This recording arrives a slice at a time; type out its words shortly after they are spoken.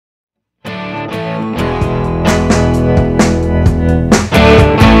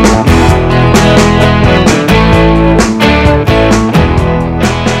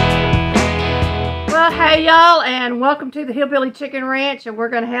welcome to the Hillbilly Chicken Ranch, and we're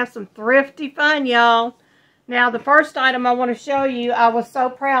going to have some thrifty fun, y'all. Now, the first item I want to show you, I was so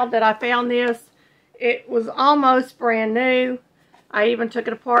proud that I found this. It was almost brand new. I even took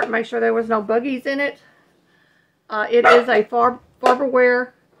it apart to make sure there was no boogies in it. It is a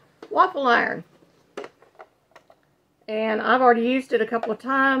Farberware waffle iron. And I've already used it a couple of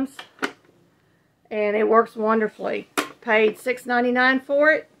times, and it works wonderfully. Paid $6.99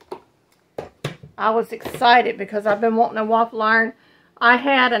 for it. I was excited because I've been wanting a waffle iron. I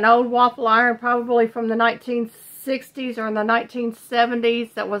had an old waffle iron probably from the 1960s or in the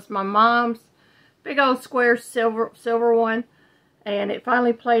 1970s. That was my mom's. Big old square silver one. And it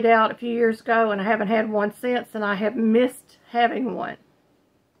finally played out a few years ago, and I haven't had one since, and I have missed having one.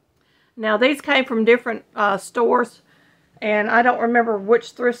 Now, these came from different stores, and I don't remember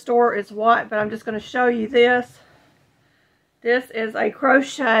which thrift store is what, but I'm just going to show you this. This is a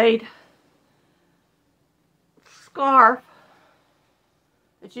crocheted scarf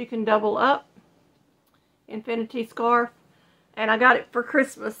that you can double up, infinity scarf, and I got it for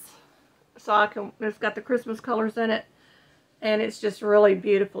Christmas, so it's got the Christmas colors in it, and it's just really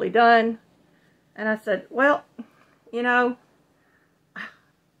beautifully done. And I said, well, you know,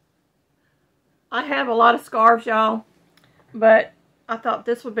 I have a lot of scarves, y'all, but I thought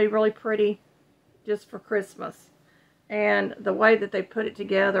this would be really pretty just for Christmas. And the way that they put it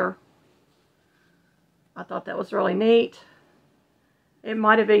together, I thought that was really neat. It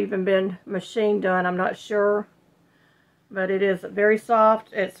might have even been machine done, I'm not sure. But it is very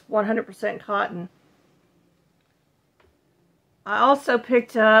soft. It's 100% cotton. I also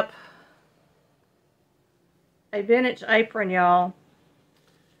picked up a vintage apron, y'all.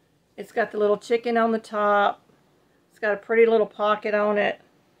 It's got the little chicken on the top. It's got a pretty little pocket on it.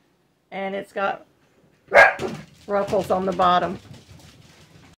 And it's got ruffles on the bottom.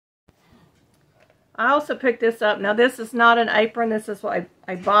 I also picked this up. Now, this is not an apron. This is a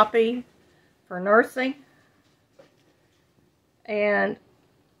boppy for nursing. And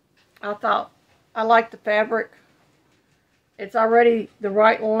I thought, I like the fabric. It's already the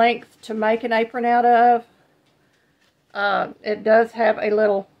right length to make an apron out of. It does have a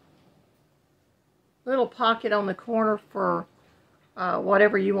little pocket on the corner for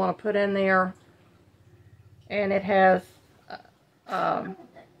whatever you want to put in there. And it has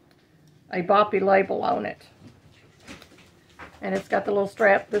a boppy label on it. And it's got the little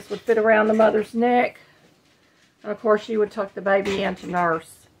strap. This would fit around the mother's neck. And of course you would tuck the baby in to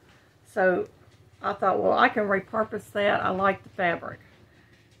nurse. So I thought, well, I can repurpose that. I like the fabric.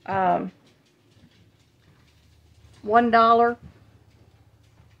 $1. $2.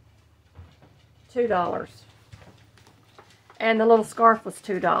 And the little scarf was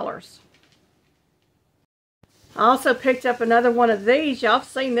 $2. I also picked up another one of these. Y'all have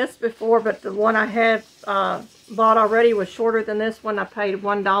seen this before, but the one I had bought already was shorter than this one. I paid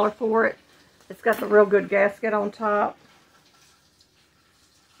 $1 for it. It's got the real good gasket on top.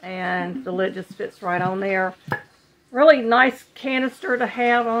 And the lid just fits right on there. Really nice canister to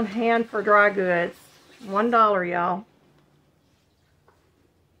have on hand for dry goods. $1, y'all.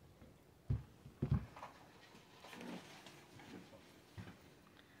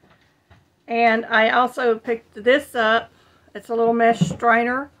 And I also picked this up. It's a little mesh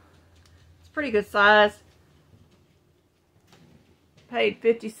strainer. It's pretty good size. Paid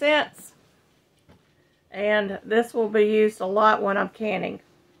 50 cents. And this will be used a lot when I'm canning.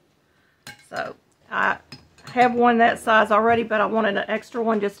 So I have one that size already, but I wanted an extra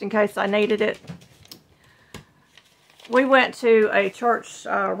one just in case I needed it. We went to a church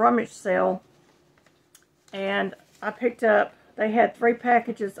rummage sale, and I picked up, they had 3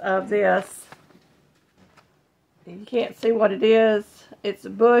 packages of this. You can't see what it is. It's a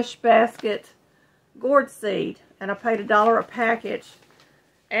bush basket gourd seed, and I paid $1 a package.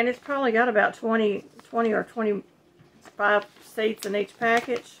 And it's probably got about 20 or 25 seeds in each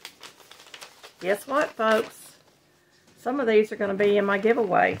package. Guess what, folks? Some of these are going to be in my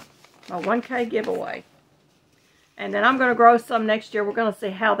giveaway, my 1K giveaway. And then I'm going to grow some next year. We're going to see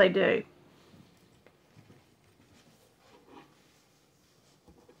how they do.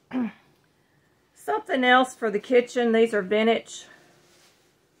 Something else for the kitchen. These are vintage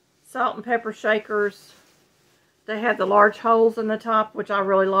salt and pepper shakers. They had the large holes in the top, which I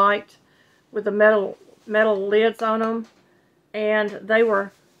really liked, with the metal lids on them. And they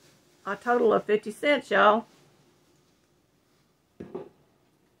were a total of 50 cents, y'all.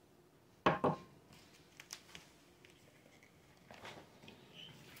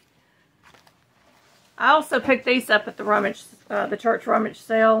 I also picked these up at the church rummage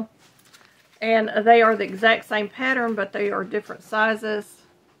sale. And they are the exact same pattern, but they are different sizes.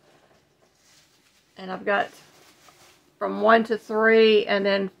 And I've got from 1 to 3, and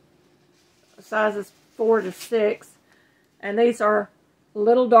then sizes 4 to 6. And these are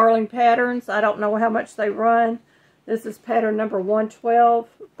Little Darling patterns. I don't know how much they run. This is pattern number 112,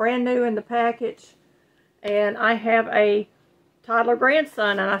 brand new in the package. And I have a toddler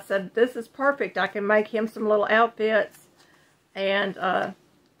grandson, and I said, this is perfect. I can make him some little outfits, and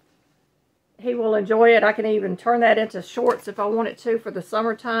he will enjoy it. I can even turn that into shorts if I wanted to for the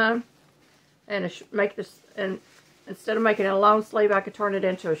summertime, and make this, and instead of making it a long sleeve, I could turn it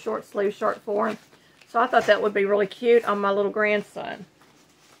into a short sleeve shirt for him. So I thought that would be really cute on my little grandson.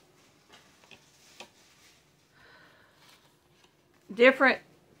 Different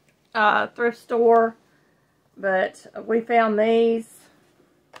thrift store, but we found these.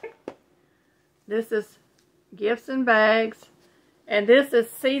 This is gifts and bags, and this is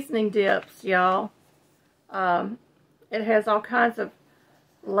seasoning dips, y'all. It has all kinds of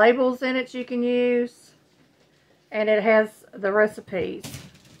labels in it you can use, and it has the recipes.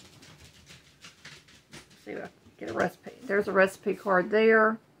 Let's see if I can get a recipe. There's a recipe card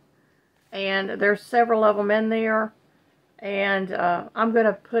there, and there's several of them in there. And I'm going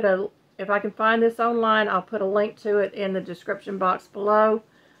to put if I can find this online, I'll put a link to it in the description box below.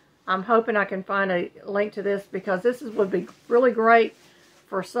 I'm hoping I can find a link to this, because this would be really great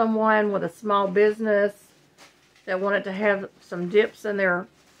for someone with a small business that wanted to have some dips in their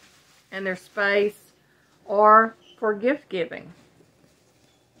space, or for gift giving,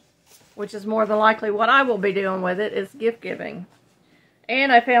 which is more than likely what I will be doing with it, is gift giving.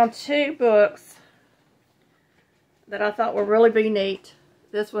 And I found 2 books that I thought would really be neat.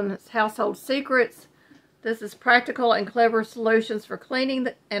 This one is Household Secrets. This is Practical and Clever Solutions for Cleaning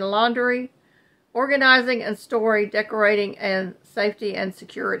and Laundry, Organizing and Storing, Decorating, and Safety and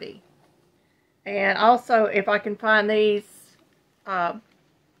Security. And also, if I can find these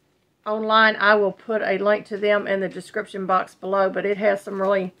online, I will put a link to them in the description box below. But it has some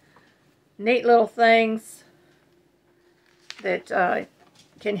really neat little things that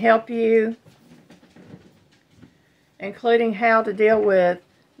can help you, including how to deal with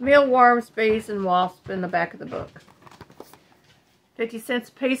mealworms, bees, and wasps in the back of the book. 50 cents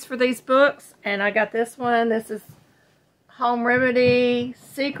a piece for these books. And I got this one. This is Home Remedy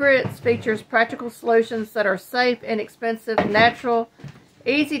Secrets. Features practical solutions that are safe, inexpensive, natural,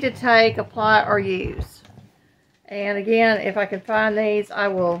 easy to take, apply, or use. And again, if I can find these, I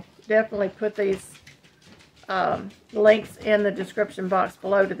will definitely put these links in the description box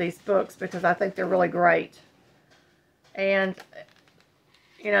below to these books, because I think they're really great. And,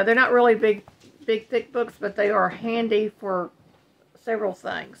 you know, they're not really big, thick books, but they are handy for several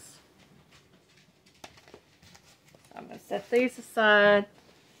things. I'm going to set these aside.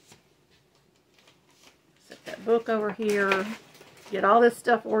 Set that book over here. Get all this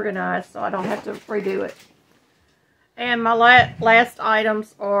stuff organized so I don't have to redo it. And my last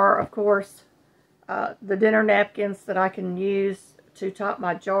items are, of course, the dinner napkins that I can use to top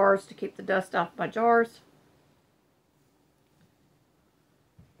my jars, to keep the dust off my jars.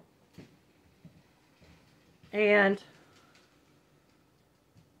 And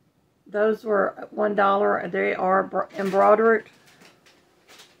those were $1. They are embroidered.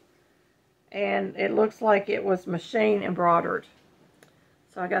 And it looks like it was machine embroidered.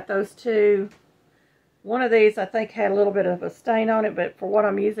 So I got those 2. One of these I think had a little bit of a stain on it, but for what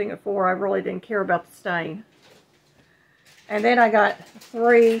I'm using it for, I really didn't care about the stain. And then I got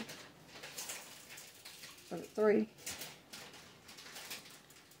 3. Was it 3?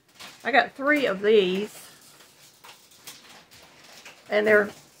 I got 3 of these. And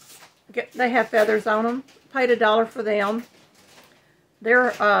they have feathers on them. Paid $1 for them.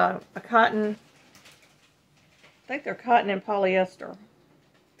 They're a cotton. I think they're cotton and polyester.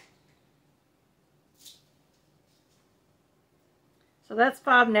 So that's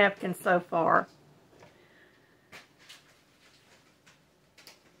 5 napkins so far.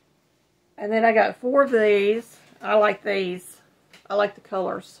 And then I got 4 of these. I like these. I like the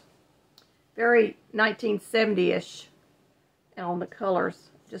colors. Very 1970-ish. On the colors,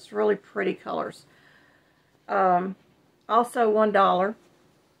 just really pretty colors. Also $1.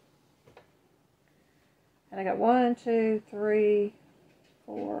 And I got 1, 2, 3,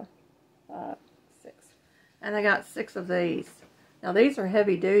 4, 5, 6. And I got 6 of these. Now these are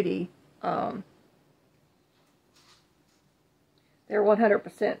heavy duty. They're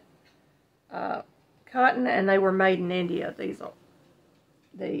 100% cotton, and they were made in India. These.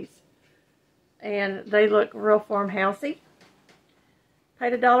 And they look real farmhousey.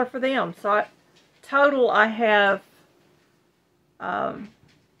 Paid $1 for them. So total I have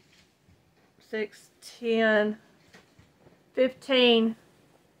 6, 10, 15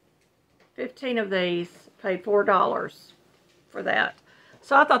 of these Paid $4 for that.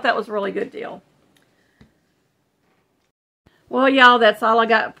 So I thought that was a really good deal. Well, y'all, that's all I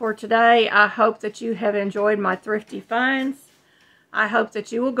got for today. I hope that you have enjoyed my thrifty finds. I hope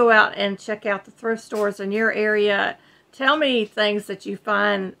that you will go out and check out the thrift stores in your area. Tell me things that you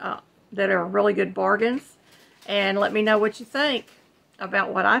find that are really good bargains. And let me know what you think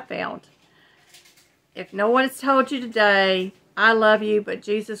about what I found. If no one has told you today, I love you, but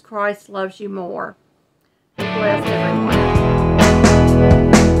Jesus Christ loves you more. Be blessed, everyone.